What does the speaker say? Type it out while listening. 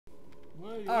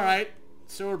Alright,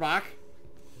 so we're back.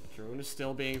 Tyrone is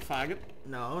still being faggot.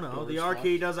 No, the R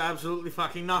key does absolutely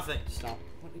fucking nothing. Stop.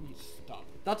 What did you stop?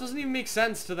 That doesn't even make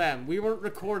sense to them. We weren't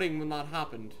recording when that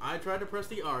happened. I tried to press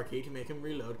the R key to make him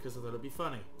reload because I thought it'd be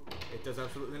funny. It does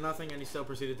absolutely nothing, and he still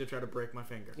proceeded to try to break my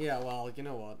finger. Yeah, well, you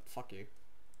know what? Fuck you.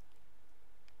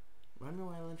 Remind me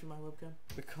why I lent you my webcam?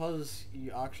 Because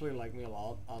you actually like me a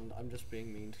lot, and I'm just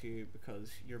being mean to you because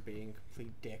you're being a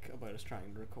complete dick about us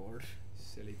trying to record.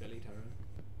 Silly Billy Tyrone.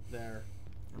 There.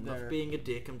 I'm not being a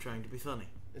dick, I'm trying to be funny.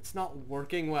 It's not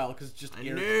working well because it's just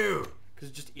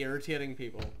it's just irritating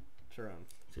people, Tyrone.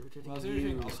 It's irritating well,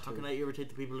 you. How can I irritate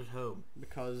the people at home?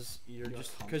 Because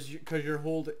you're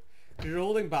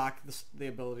holding back the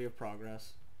ability of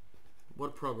progress.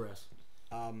 What progress?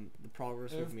 The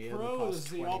progress we've made in the pro past is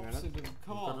 20 the opposite minutes. of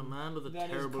con. You've got a man with a That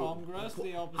terrible... is Congress,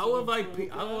 the opposite How of have I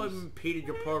progress. impeded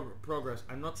your progress?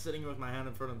 I'm not sitting with my hand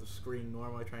in front of the screen, nor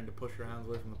am I trying to push your hands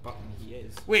away from the buttons. He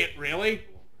is. Wait, really?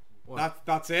 What?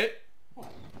 That's it? What?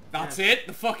 That's it?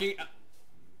 The fucking...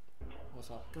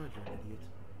 What's up? God, you're an idiot.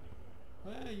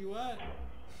 Where are you at?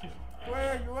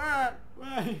 Where are you at? Where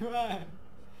are you at?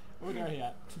 Oh, there he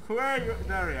at. Where are you?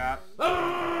 There you are.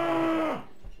 Ah!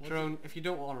 Tyrone, if you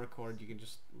don't want to record, you can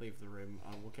just leave the room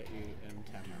and we'll get you in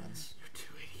 10 minutes. You're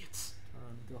two idiots.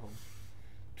 Tyrone, go home.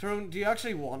 Tyrone, do you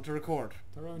actually want to record?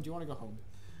 Tyrone, do you want to go home?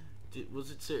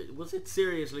 Was it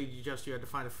seriously you had to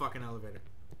find a fucking elevator?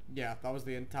 Yeah, that was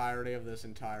the entirety of this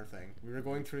entire thing. We were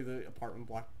going through the apartment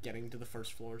block, getting to the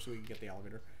first floor so we could get the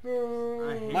elevator.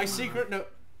 My secret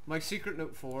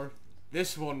note 4.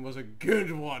 This one was a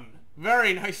good one.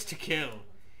 Very nice to kill.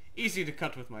 Easy to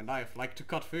cut with my knife, like to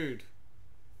cut food.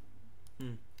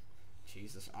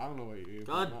 Jesus, I don't know what you do.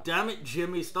 God damn it,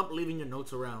 Jimmy! Stop leaving your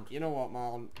notes around. You know what,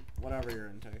 man? Whatever you're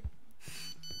into.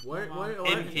 Why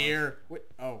In here. Wait,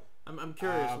 oh. I'm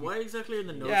curious. Why exactly are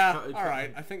the notes? Yeah. All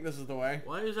right. I think this is the way.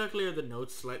 Why exactly are the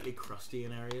notes slightly crusty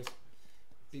in areas?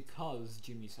 Because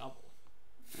Jimmy Savile.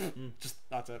 Just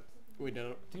that's it. We did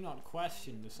it. Do not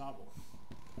question the Savile.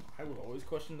 I will always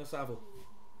question the Savile.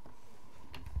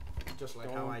 Just like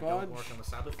how Don't I budge. don't work on the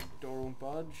Sabbath. Door won't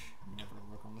budge. Never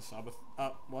work on the Sabbath.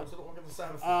 Why What? does it work on the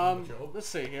Sabbath? Let's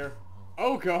see here.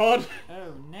 Oh God.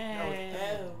 Oh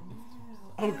no.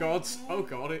 Oh God. Oh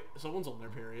God. Someone's on their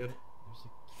period.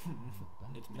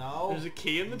 It's me. No. There's a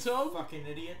key in the tub. Fucking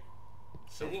idiot.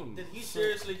 Someone. Did he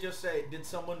seriously just say? Did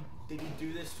he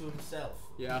do this to himself?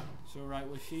 Yeah. So right,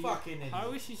 was she? Fucking idiot.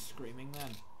 How was she screaming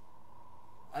then?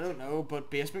 I don't know, but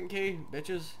basement key,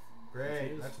 bitches.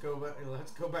 Great. Let's go back.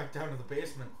 Let's go back down to the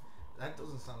basement. That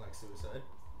doesn't sound like suicide.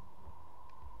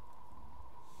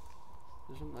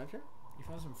 There's something out here. You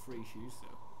found some free shoes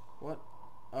though. What?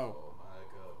 Oh. Oh my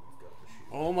God, we've got the shoe.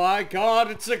 Oh my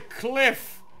God! It's a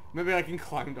cliff. Maybe I can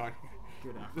climb down here.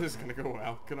 Good effort. This is gonna go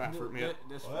well. Good effort, mate.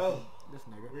 This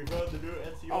nigga. We've got to do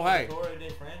NCO. Oh, hey.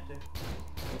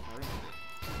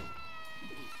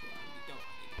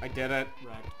 I did it.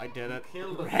 Wrecked. I did it.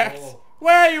 Killed the Wrecked. ball.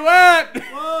 Where you at?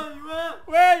 Where you at?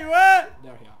 Where you at?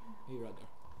 There he are. He right there.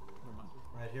 Never mind.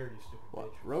 Right here, you stupid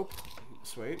What? bitch. Rope?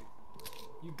 Sweet.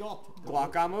 You got the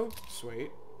Glock ammo?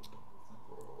 Sweet.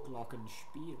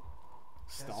 Glockenspiel.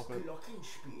 Stop it.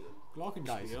 Glockenspiel.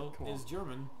 Guys, Glockenspiel come on. is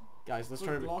German. Guys, let's But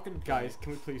try to Glockenspiel. Guys,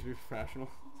 can we please be professional?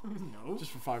 No.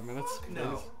 Just for 5 minutes.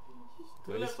 No.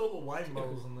 Please. You left all the wine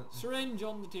bottles in the... Syringe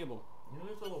on the table. You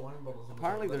left all the wine bottles in the...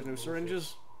 Apparently there's no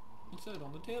syringes. It said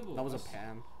on the table. That was a That's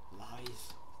pen.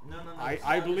 lies. No.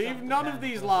 I believe none of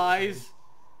these lies.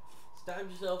 Stab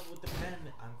yourself with the pen.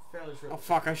 I'm fairly sure. Oh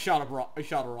fuck, I shot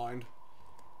around.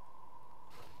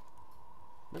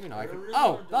 Maybe not.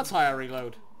 Oh, that's how I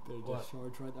reload. There's a What?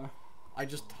 discharge right there. I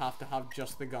just have to have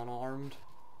just the gun armed.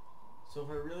 So if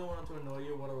I really wanted to annoy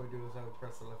you, what I would do is I would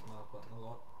press the left mouse button a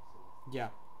lot. Yeah.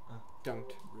 Ah. Don't.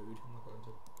 Rude. I'm not going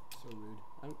to. So rude.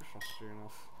 I don't trust you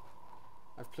enough.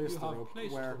 I've placed You the have rope.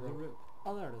 placed Where? the rope.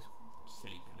 Oh, there it is.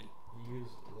 Silly Billy. You use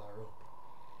la rope.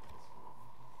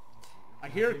 I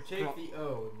Now, hear. if you take the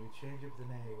O and you change it to an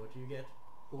A, what do you get?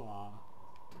 Wow.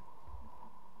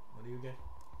 What do you get?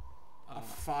 A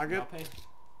faggot. Rape.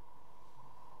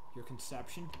 Your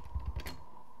conception.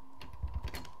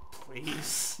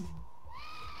 Please.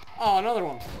 Oh, another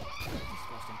one.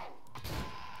 Disgusting.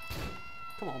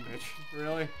 Come on, bitch.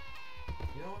 Really?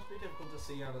 You know, it must be difficult to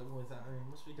see out of with that. I mean, it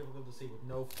must be difficult to see with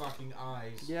no fucking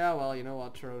eyes. Yeah, well, you know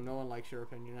what, Tyrone? No one likes your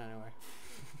opinion anyway.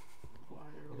 Why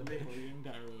Well, are the we bitch. bullying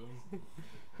Tyrone?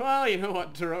 Well, you know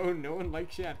what, Tyrone? No one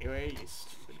likes you anyway, you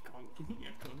stupid cunt. You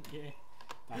cunt, yeah.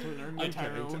 That'll learn you, I'm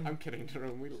kidding, Tyrone. I'm kidding,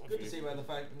 Tyrone. We love Good to you. see by the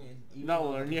fact that even That'll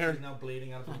though learn she's you. now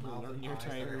bleeding out of her That'll mouth and learn your eyes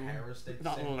that her Tyrone. hair is stayed the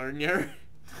That'll same. learn you. learn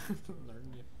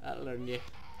you. That'll learn you.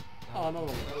 Oh, another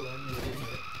one. That'll learn you, isn't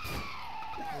it?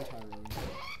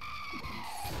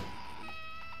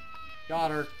 Got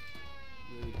her.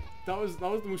 Rude. That was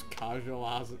the most casual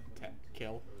as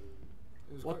kill.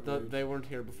 It was What quite the? rude. They weren't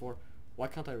here before. Why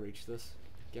can't I reach this?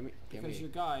 Gimme. Because your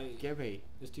Gimme. guy Gimme.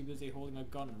 is too busy holding a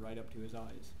gun right up to his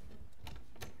eyes.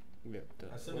 Yeah,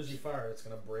 As soon as you fire, it's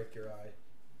gonna break your eye.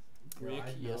 Break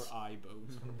eye? your Yes. eye bone.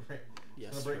 It's gonna break.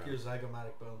 Yes. It's gonna break right. your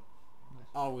zygomatic bone.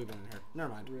 Oh, we've been in here.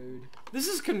 Never mind. Rude. This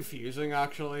is confusing,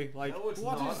 actually. Like, No, it's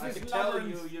what not. is I this can tell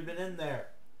labyrinth? you've been in there.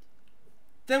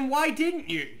 then why didn't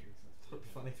you? It would be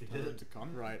funny if you Tyrone's did a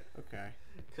cunt. Right. Okay.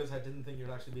 because I didn't think you'd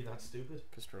actually be that stupid.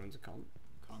 Because Tyrone's a cunt.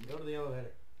 Cunt. Go to the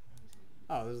elevator.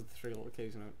 Oh, there's the three little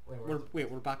kitties now.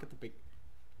 Wait, We're back at the big.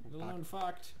 Little Back. known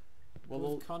fact. Well,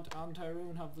 Both cunt and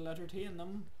Tyrone have the letter T in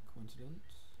them. Coincidence?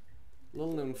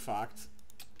 little known fact.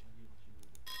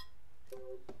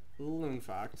 Little known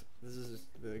fact. This is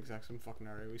the exact same fucking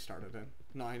area we started in.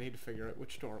 Now I need to figure out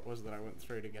which door it was that I went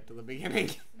through to get to the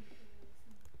beginning.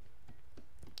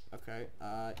 Okay.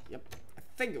 Yep. I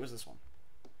think it was this one.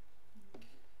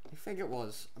 I think it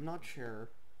was. I'm not sure.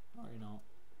 Oh, you're not.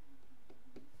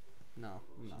 No.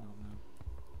 You No. don't know.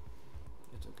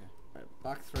 It's okay. Right,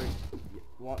 back through.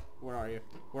 What? Where are you?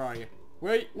 Where are you?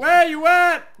 Where you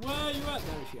at? Where you at?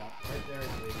 There she at. right there,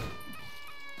 please.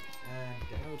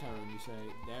 And No, Tyrone, you say,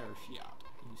 there she at.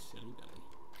 You silly Billy.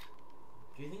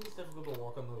 do you think it's difficult to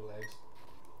walk on those legs?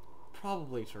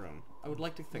 Probably Tyrone. I would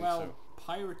like to think well, so.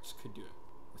 pirates could do it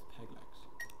with peg legs.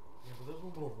 Yeah, but those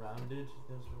ones were rounded.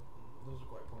 Those are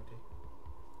quite pointy.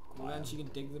 Well, then she can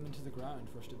dig them into the ground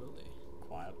for stability.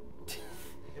 Quiet.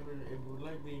 It would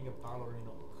like being a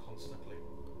ballerina constantly.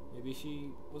 Maybe she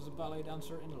was a ballet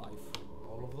dancer in life.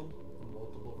 All of them,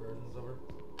 multiple versions of her.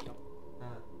 Yep.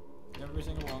 Uh, Every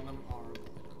single one of them are a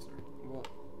ballet dancer. What?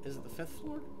 Is it the 5th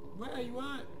floor? Where are you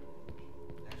at?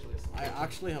 actually, it's the I 13th.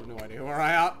 actually have no idea where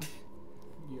I am.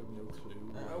 You have no clue.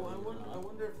 I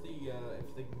wonder if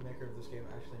the maker of this game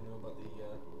actually knew about the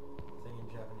thing in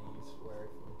Japanese where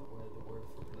the word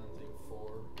for pronouncing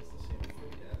four is the same for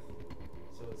death,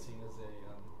 so it's seen as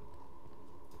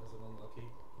an unlucky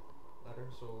letter.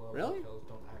 So a lot of Really? hotels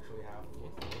don't actually have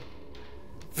four.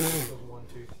 So 1,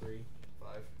 2, 3, 5.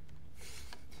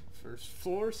 First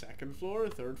floor, second floor,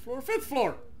 third floor, 5th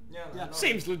floor. Yeah, Yeah.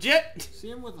 Seems legit.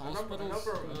 Same with A number hospitals.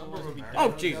 of American Oh,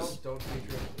 hotels Jesus. don't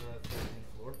feature the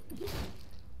 13th floor.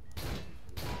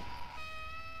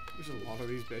 There's a lot of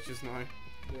these bitches now.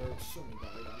 There are so many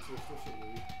ballet dancers, they're so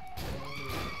rude.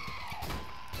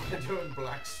 They're doing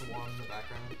Black Swan in the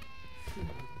background.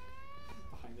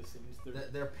 Behind the scenes,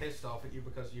 They're pissed off at you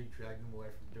because you dragged them away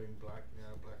from doing Black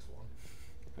Swan.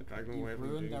 I dragged them you away from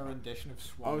ruined doing their that. rendition of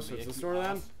Swan. Oh, so it's Lake, this you door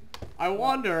then? ass. I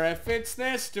wonder if it's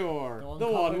this door. The one The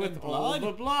one covered with in all blood?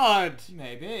 the blood.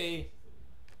 Maybe.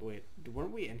 Wait,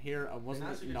 weren't we in here? I wasn't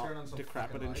asked it you to not turn on some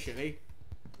decrepit fucking and lights. shitty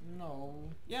No.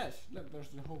 Yes, look, there's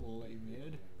the hole that you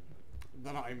made.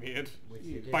 that I made With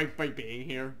You your dick. by being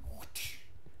here.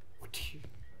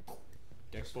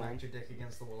 Dick Just bomb. smacked your dick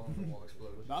against the wall and the wall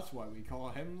exploded. That's why we call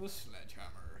him the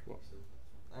sledgehammer.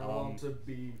 I want to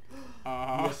be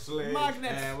Uh, a slave.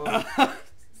 Magnet.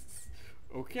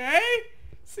 okay.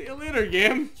 See you later,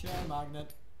 game. Chair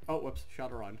magnet. Oh, whoops.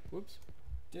 Shot around. Whoops.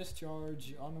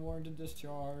 Discharge. Unwarranted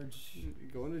discharge.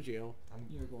 Going to jail.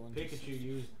 You're going to... Pikachu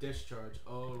used discharge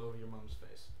all over your mum's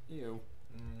face. Ew.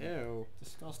 Ew.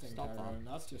 Disgusting, Stop that. Tyrone.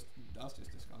 That's just disgusting.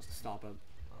 Stop it.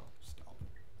 Stop.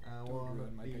 I Don't want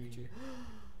ruin my to be Pikachu.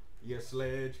 your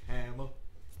sledgehammer.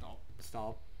 Stop.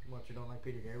 Stop. What, you don't like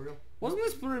Peter Gabriel? Wasn't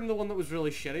this room the one that was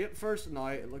really shitty at first? And now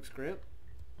it looks great.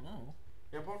 Oh.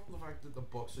 Yeah, apart from the fact that the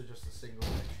books are just a single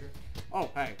picture. Oh,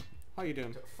 hey. How you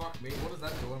doing? Fuck me, what is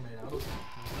that door made out of?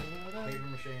 Paper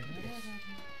mache and piss.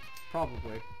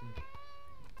 Probably.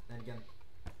 Then again,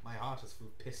 my heart is full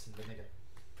of piss and vinegar.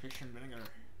 Fish and vinegar.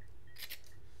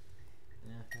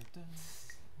 Yeah.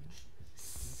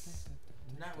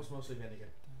 That was mostly vinegar.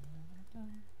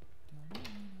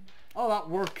 Oh, that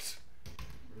worked.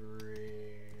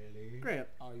 Really? Great.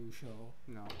 Are you sure?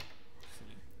 No.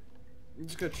 Silly. I'm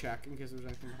just gonna check in case there's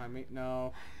anything behind me.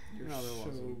 No. You're No, there so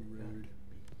wasn't. rude.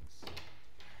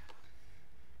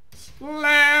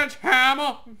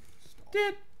 Sledgehammer!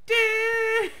 Stop.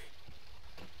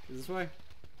 Is this way? I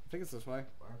think it's this way.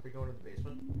 Aren't we going to the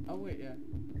basement? Oh wait, yeah.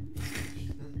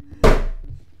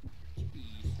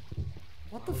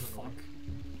 What the That was fuck? annoying.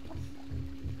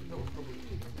 That was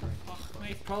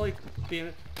probably Probably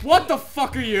being. What the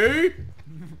fuck are you?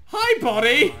 Hi,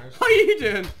 buddy. How you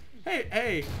doing? Hey,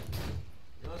 hey.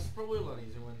 You know, it's probably a lot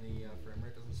easier when the frame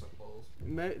rate doesn't suck balls.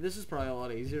 This is probably a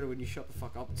lot easier when you shut the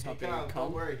fuck up and stop Hey, being a Kyle,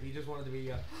 don't cunt. worry, he just wanted to be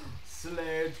a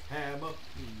sledgehammer.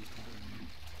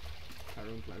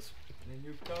 Tyrone, please. And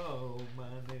you call my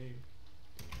name.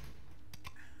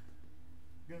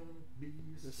 gonna be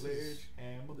This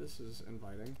sledgehammer. This is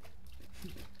inviting.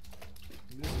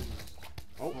 This is...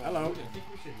 Oh, hello. I think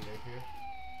we should live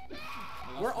here.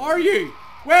 Where are you?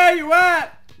 Where you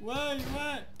at? Where you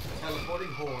at? Teleporting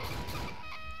whore.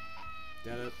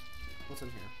 Get it. What's in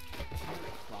here?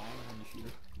 Crying when you shoot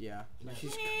her. Yeah.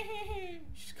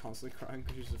 She's constantly crying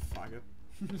because she's a faggot.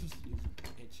 She's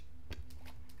a bitch.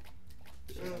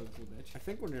 She's a little bitch. I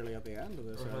think we're nearly at the end of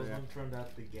this Her area. husband turned out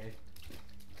to be gay.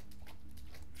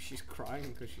 She's crying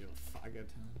because she's a faggot.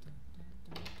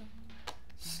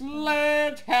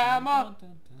 Sledgehammer!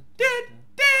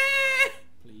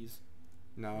 Please.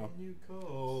 No. Can you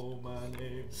call my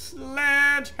name?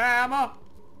 Sledgehammer!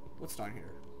 What's down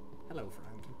here? Hello, friend.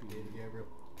 Peter Gabriel.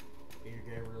 Peter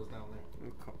Gabriel's down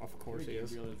there. Of course he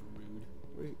is. Gabriel is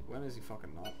rude. When is he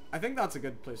fucking not? I think that's a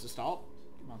good place to stop.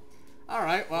 Come on.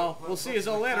 Alright, well, we'll see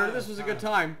you all later. This was a good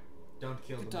time. Don't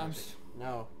kill Good the times. magic.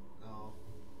 No. Oh.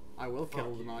 I will Fuck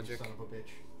kill the you, magic. son of a bitch.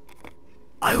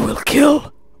 I will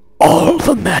kill all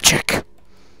the magic.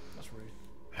 That's rude.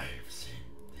 I've seen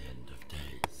the end of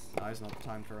days. Now's not the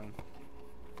time, Tyrone.